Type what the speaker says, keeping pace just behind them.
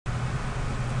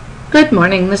Good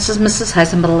morning, this is Mrs.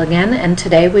 Heisenbuttel again, and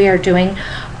today we are doing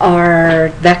our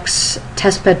VEX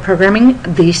testbed programming,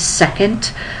 the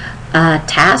second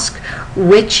task,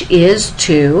 which is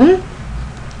to,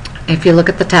 if you look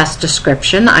at the task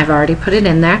description, I've already put it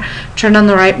in there, turn on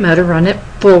the right motor, run it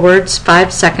forwards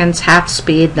 5 seconds, half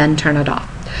speed, then turn it off.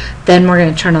 Then we're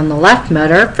going to turn on the left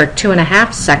motor for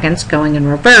 2.5 seconds, going in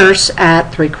reverse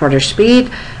at 3/4 speed.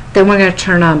 Then we're going to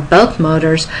turn on both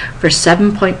motors for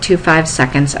 7.25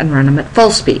 seconds and run them at full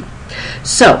speed.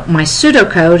 So my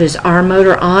pseudocode is R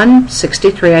motor on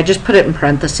 63. I just put it in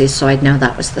parentheses so I'd know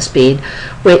that was the speed.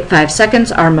 Wait 5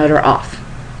 seconds, R motor off.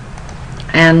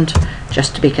 And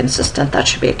just to be consistent, that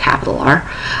should be a capital R.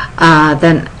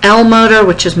 Then L motor,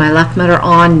 which is my left motor,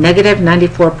 on negative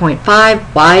 94.5.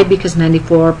 Why? Because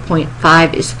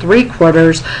 94.5 is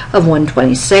 3/4 of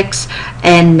 126,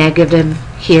 and negative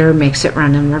here makes it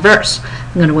run in reverse.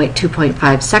 I'm going to wait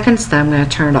 2.5 seconds, then I'm going to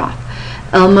turn it off.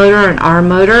 L motor and R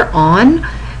motor on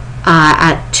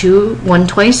at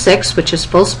 126, which is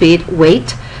full speed.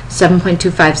 Wait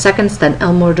 7.25 seconds, then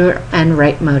L motor and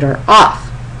right motor off.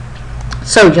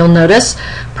 So you'll notice,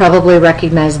 probably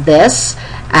recognize this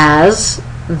as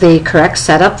the correct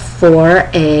setup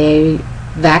for a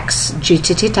VEX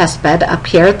GTT testbed up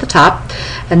here at the top,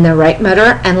 and the right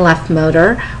motor and left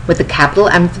motor with a capital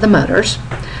M for the motors.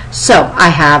 So I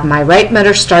have my right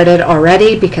motor started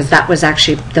already because that was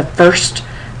actually the first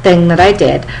thing that I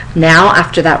did. Now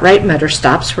after that right motor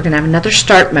stops, we're going to have another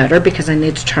start motor because I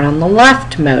need to turn on the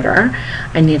left motor.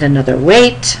 I need another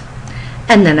wait,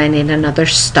 and then I need another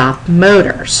stop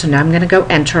motor. So now I'm going to go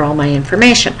enter all my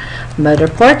information. Motor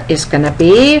port is going to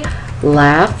be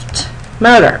left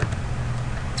motor.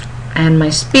 And my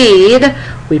speed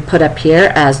we put up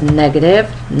here as negative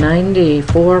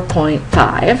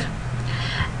 94.5.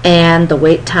 And the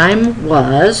wait time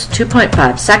was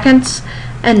 2.5 seconds.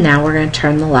 And now we're going to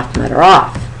turn the left motor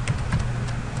off.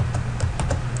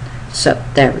 So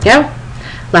there we go.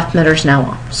 Left motor is now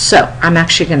off. So I'm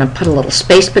actually going to put a little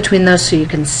space between those so you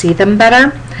can see them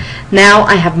better. Now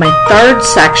I have my third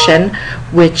section,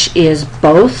 which is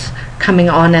both coming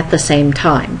on at the same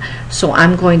time. So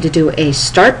I'm going to do a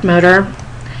start motor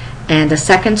and a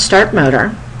second start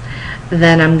motor.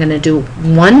 Then I'm going to do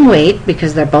one wait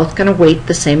because they're both going to wait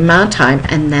the same amount of time,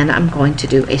 and then I'm going to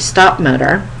do a stop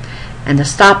motor and a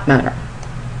stop motor.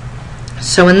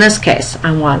 So in this case,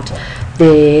 I want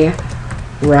the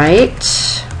right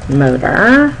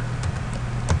motor,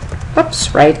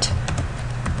 right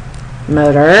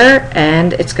motor,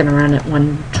 and it's going to run at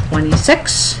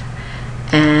 126,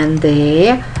 and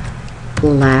the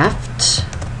left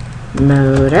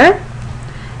motor,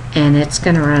 and it's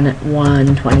going to run at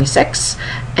 126,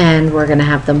 and we're going to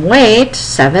have them wait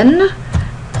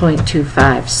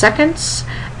 7.25 seconds,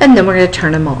 and then we're going to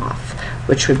turn them off,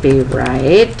 which would be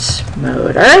right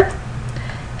motor,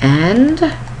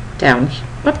 and down,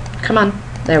 come on,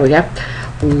 there we go,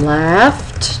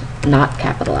 left, not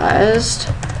capitalized,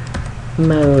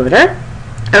 motor.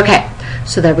 Okay,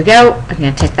 so there we go. I'm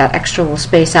going to take that extra little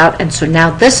space out, and so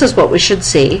now this is what we should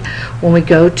see when we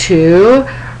go to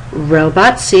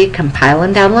RobotC, compile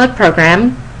and download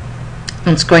program.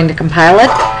 It's going to compile it,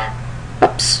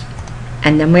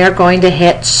 and then we are going to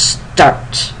hit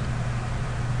start.